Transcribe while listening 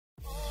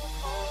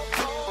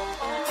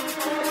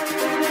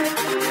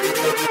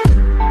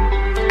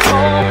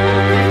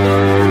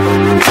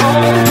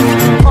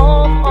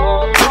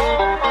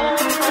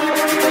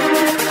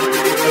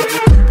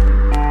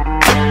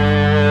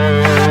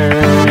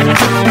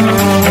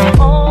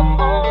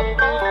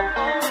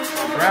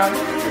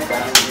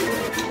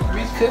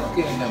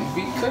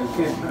We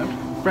cooking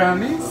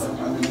brownies.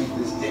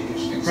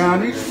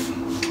 Brownies.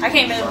 I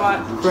can't really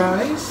watch.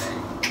 Brownies.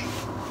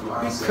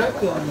 We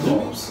cooking.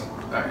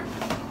 Alright.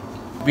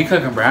 We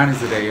cooking brownies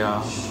today,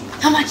 y'all.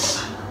 How much?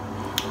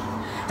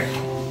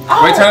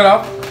 Oh. Wait, turn it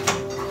off.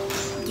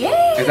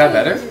 Yeah. Is that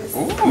better?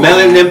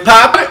 Melon and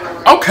pop.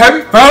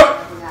 Okay, bro.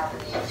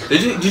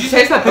 Did you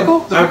taste that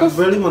pickle? I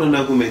really want to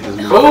know who made this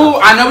movie. Oh,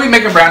 I know we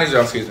making brownies,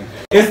 y'all. Excuse me.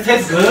 It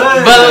tastes good.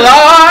 But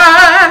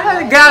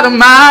Lord God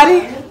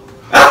Almighty,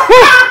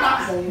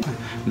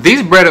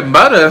 these bread and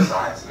butter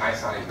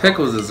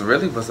pickles is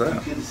really what's up. I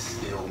don't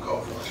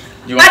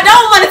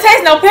want to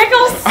taste no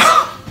pickles.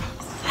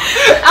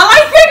 I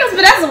like pickles,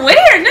 but that's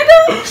weird, nigga.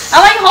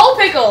 I like whole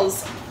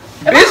pickles.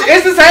 Bitch,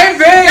 it's the same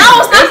thing.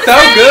 No, it's not it's the so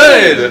same.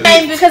 good.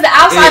 Same because the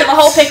outside of a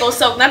whole pickle is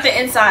soaked, not the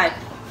inside.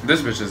 This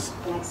bitch is.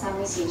 Next time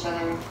we see each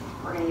other,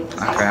 we're gonna get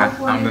this. Okay,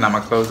 I'm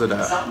gonna close it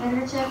up. Salt and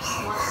vinegar chips,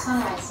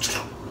 sunrise.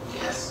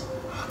 Yes.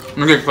 Let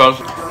me get close.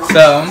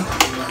 So,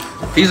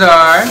 these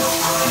are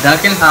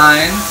Duncan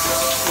Hines.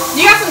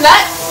 You got some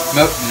nuts?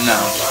 Nope, no. I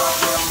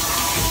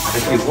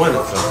think you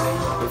wanted something.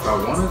 If I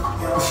wanted,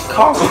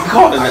 Call it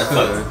that.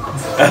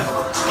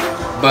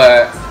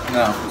 but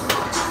no.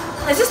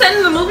 Is this the end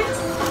of the movie?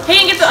 He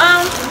didn't get the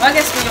well, I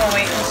guess we don't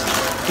wait.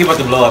 He about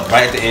to blow up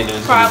right at the end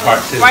of part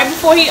 2. Right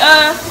before he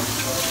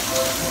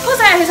who's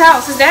at his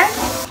house? His dad?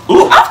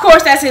 Ooh. Of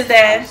course that's his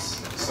dad.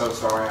 So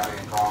sorry I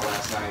didn't call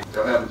last night.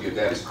 Don't have your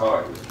daddy's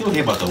card. He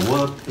about to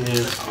whoop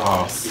his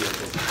ass.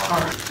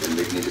 Didn't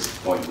make me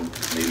disappointment.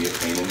 Maybe a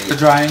pain in The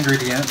dry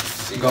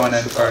ingredients going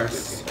in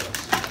first.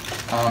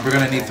 We're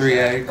gonna need 3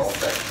 eggs.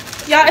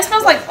 Yeah, it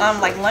smells like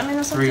lemon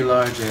or something. 3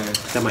 large eggs.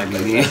 That might be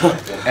me.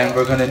 And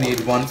we're gonna need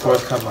 1/4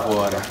 cup of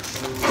water.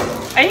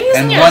 Are you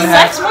using And your 1/2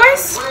 sex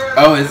voice?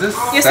 Oh, is this?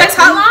 Your sex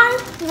hotline?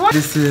 What?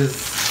 This is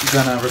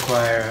gonna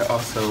require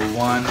also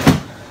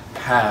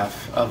 1/2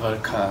 of a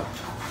cup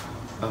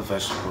of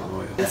vegetable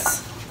oil.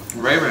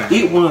 Raven.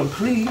 Eat one,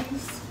 please.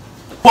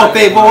 What,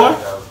 baby boy?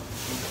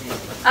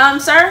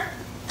 Sir,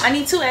 I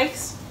need 2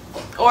 eggs.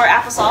 Or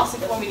applesauce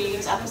if you want me to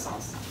use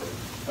applesauce.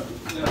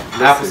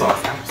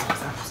 Applesauce.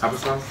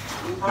 Applesauce?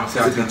 Let me see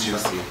how it's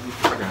juicy.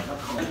 Okay.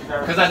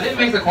 Because I did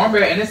make the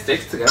cornbread and it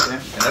sticks together.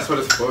 And that's what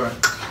it's for. And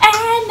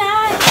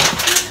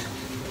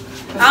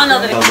I don't know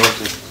that it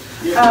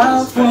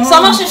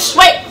slow motion.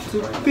 Wait.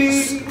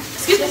 Excuse me.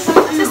 I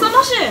said slow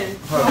motion.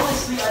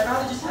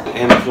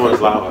 And the floor is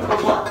lava.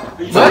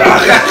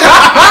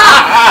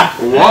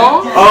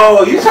 What?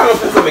 Oh, you trying to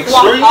put some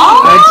extreme? A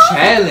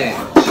challenge.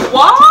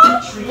 What?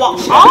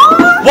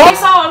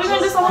 So, are we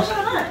gonna do slow motion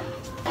or not?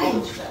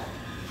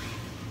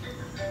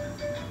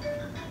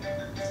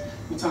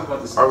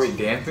 Are we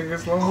dancing in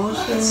slow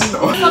motion?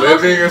 Or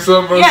living in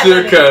slow motion?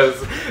 Yeah, Because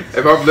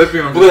if I'm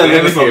living, I'm We're just gonna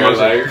live in slow standing here,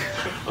 motion. like,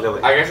 Okay,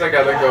 wait. I guess I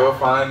gotta go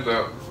find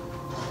the...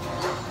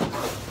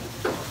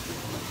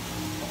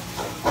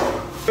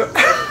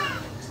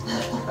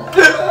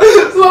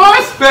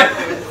 Laura's face!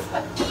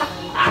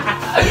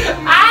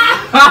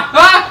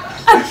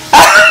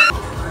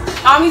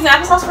 I'm using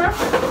applesauce for real?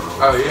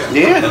 Oh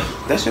yeah. Yeah,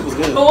 that shit was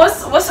good. But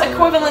what's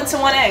equivalent to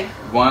 1 egg?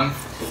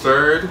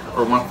 1/3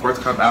 or 1/4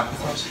 cup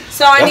applesauce.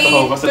 So I That's the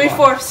whole need recipe.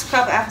 3/4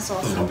 cup of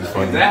applesauce. It's gonna be Is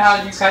funny. that how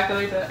you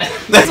calculate that?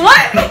 It's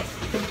what?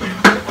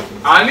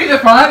 I need to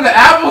find the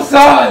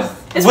applesauce!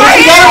 It's Where's right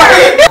the here.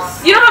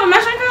 other? You don't have a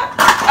measuring cup?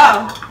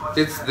 Oh.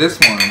 It's this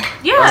one.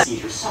 Yeah.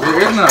 There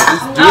is no.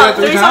 Just do Oh, it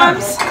 3 3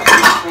 times.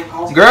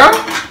 times. Girl?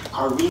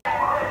 Oh.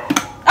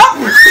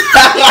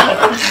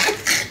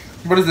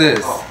 What is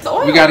this? The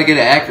oil. We gotta get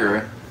it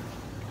accurate.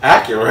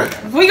 Accurate.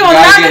 We We gonna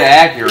gotta try get it it.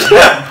 accurate.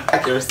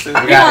 Accuracy. We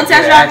gonna gotta test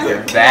get it drive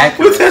accurate. The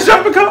accurate. What's that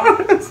shopping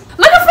cart?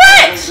 Look at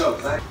French. Who's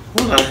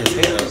on his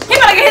head? He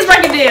better get his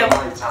record deal.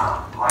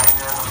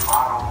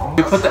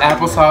 We put the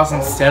applesauce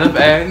instead of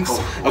eggs. It's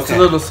Okay. a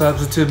little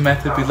substitute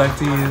method we like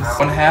to use.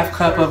 1/2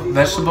 cup of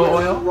vegetable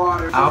oil.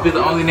 I'll be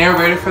the only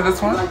narrator for this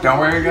one. Don't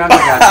worry, guys. I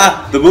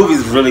got The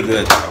movie's really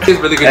good. you.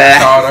 It's really good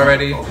at salt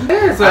already.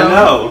 Yeah, so I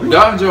know.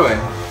 y'all enjoy.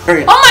 Oh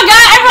my God!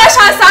 Everybody's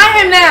trying to sign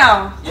him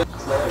now. Is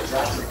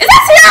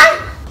that T.I.?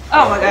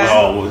 Oh my God.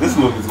 Oh, this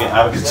movie's getting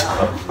out of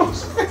control.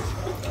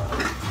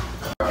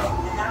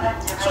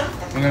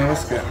 I'm gonna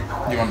whisk it.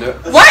 You wanna do it?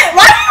 What?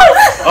 What?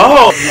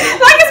 Oh.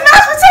 Like it's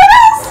mashed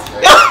potatoes?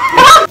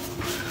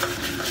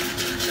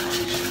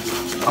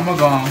 I'm gonna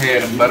go on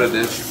ahead and butter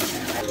this.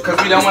 Cause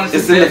we don't want it to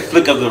It's in the sit.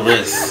 flick of the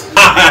wrist.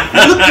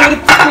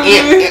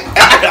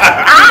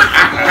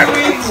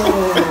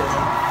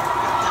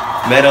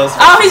 Meadows.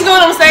 Oh, he's going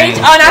on stage.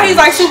 Oh, now he's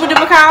like super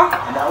duper cow.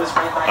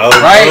 Oh,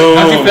 Right? boom.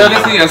 Don't you feel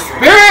this in your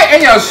spirit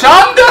and your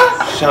shonda?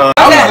 Sean.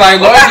 I was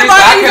like, Lord What Jesus, kind of I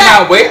body is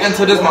cannot wait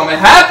until this moment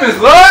happens,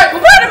 Lord. What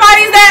part of the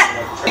body is that?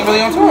 Ain't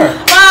really on tour.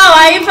 Oh,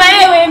 why you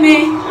playing with me?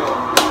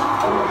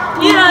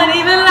 You don't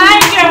even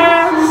like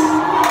girls.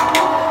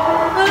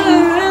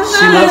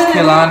 She loves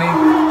Kehlani.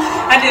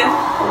 I do.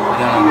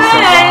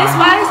 Hey,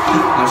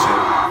 no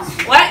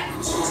shit. What?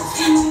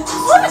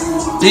 What?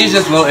 He's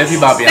just a little iffy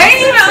about Beyonce. They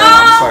ain't even, so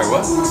I'm sorry,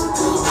 what?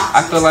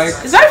 I feel like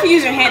It's better if you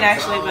use your hand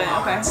actually, but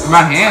okay.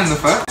 my hand, the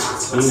fuck?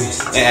 And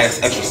add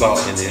extra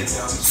salt in there.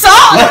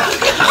 Salt!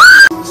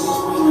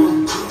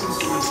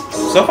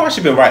 So far,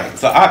 she been right.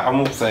 So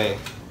I'm gonna say.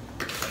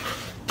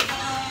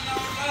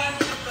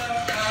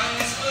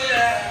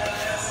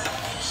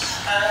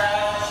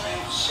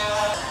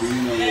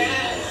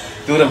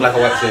 Do it in black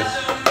and white too.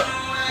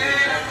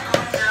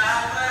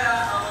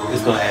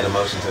 It's gonna add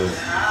emotion to it.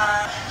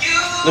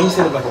 Let me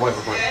see the black and white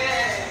before.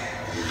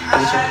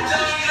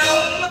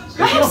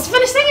 I have to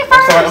finish singing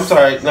first. I'm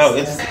sorry. No,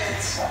 it's.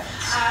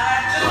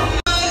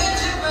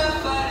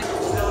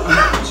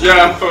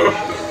 Yeah.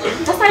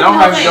 Don't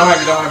have me.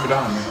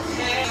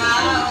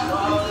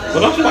 What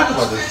don't you like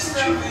about this?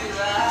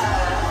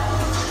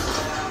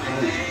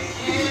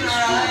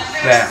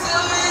 That.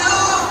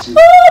 Ooh,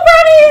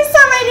 brownies!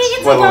 I'm ready to get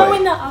to go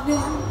in the oven.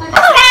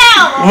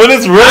 When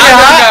it's really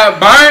hot. I got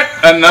burnt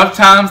enough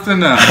times to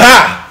none.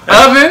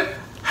 Oven,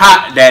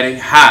 hot, daddy,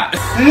 hot.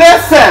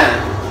 Listen.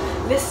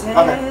 Listen.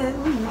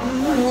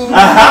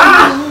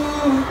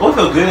 What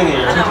feel good in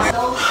here?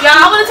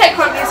 Yeah, I'm gonna take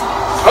crumblies.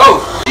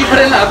 Oh, you put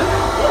it in the oven?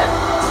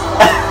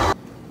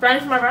 Brownie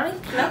for my brownie?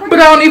 No?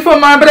 Brownie for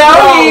my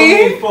brownie.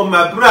 Brownie for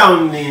my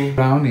brownie.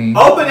 Brownie.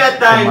 Open that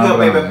thing up,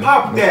 baby.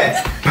 Pop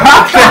that.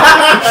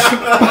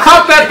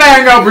 Pop that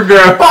thing up,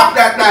 girl. Pop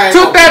that thing.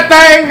 Took that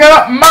thing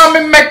up,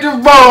 mommy make it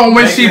roll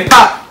when she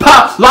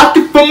pop, lock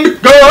it from the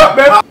girl,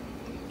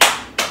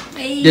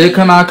 baby. Did it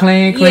come out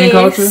clean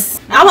culture?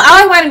 I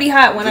like mine to be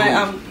hot when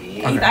I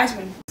eat the ice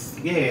cream.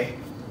 Yeah.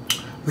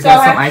 We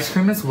got some ice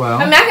cream as well.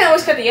 I mean, I can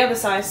always cut the other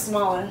side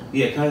smaller.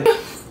 Yeah, cut it.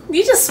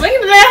 You just swinging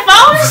the damn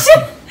phone and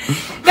shit.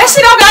 That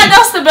shit don't got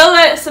no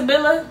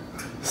stabilizer.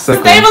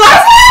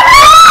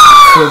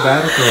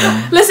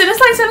 Listen, it's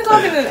like 10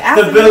 o'clock in the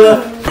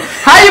afternoon.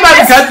 How you about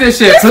to cut this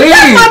shit, please?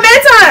 It's my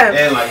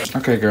bedtime. Like,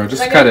 okay, girl,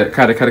 just cut it.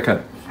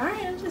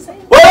 Alright, I'm just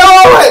saying.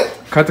 wait.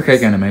 Cut the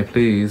cake anime,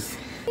 please.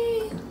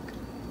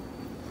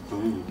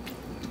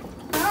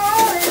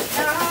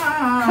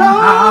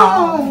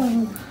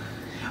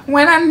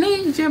 When I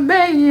need you,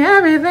 baby,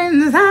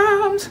 everything's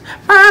out.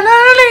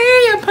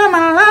 Finally, you put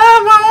my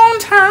love on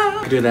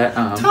top. Do that,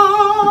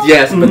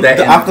 yes, but that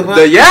the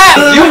octopus? yes,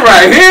 you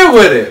right here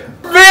with it.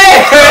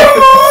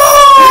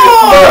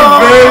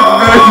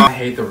 I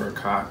hate the word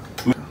cock.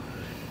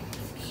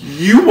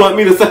 You want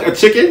me to suck a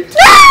chicken?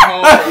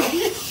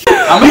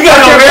 I'm a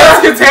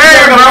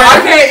pescatarian, bro.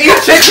 I can't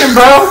eat chicken,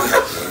 bro.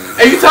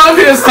 Are you telling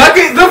me to suck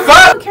it? The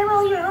fuck? Camera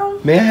on your own.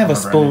 May I have a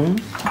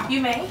spoon?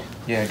 You may.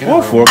 Yeah, get Or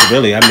a fork,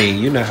 really. I mean,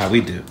 you know how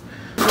we do.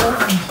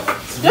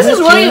 This is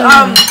really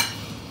I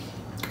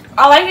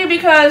like it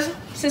because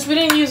since we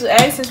didn't use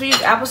eggs, since we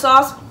used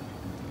applesauce,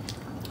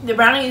 the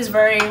brownie is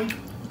very.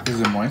 Is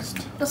it moist?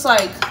 It's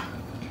like,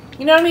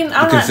 you know what I mean?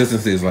 The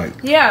consistency is like.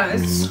 Yeah,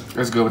 it's.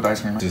 It's good with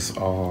ice cream. Just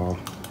all.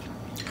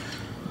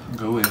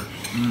 Gooey.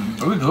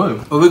 Ooey gooey.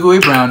 Ooey gooey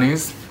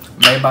brownies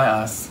made by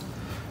us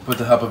with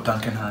the help of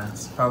Duncan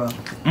Hines. Follow.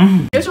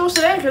 Get yours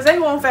today because they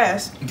going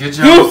fast. Get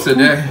yours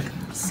today.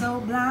 So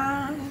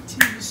blind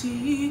to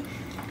see.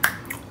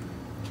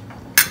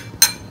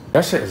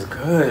 That shit is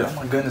good. Oh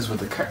my goodness, with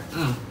the cake.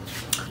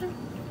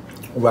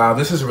 Wow,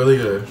 this is really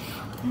good.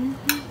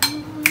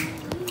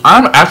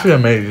 I'm actually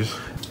amazed.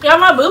 Yeah,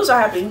 my boobs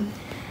are happy.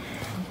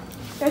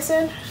 They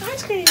said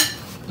ice cream.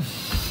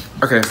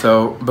 Okay,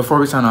 so before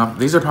we sign off,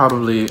 these are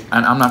probably,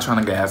 and I'm not trying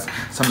to gas,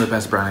 some of the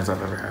best brownies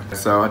I've ever had.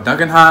 So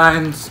Duncan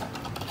Hines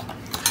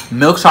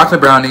milk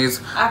chocolate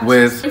brownies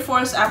with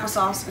 3/4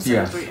 applesauce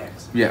instead of 3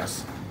 eggs.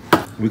 Yes.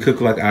 We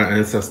cook like our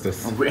ancestors.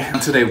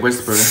 Today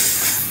whisper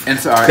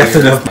into our That's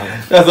ears. enough.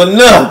 That's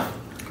enough.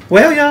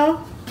 Well,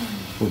 y'all.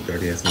 Ooh,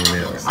 dirty ass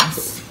nails.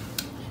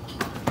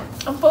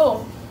 I'm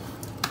full.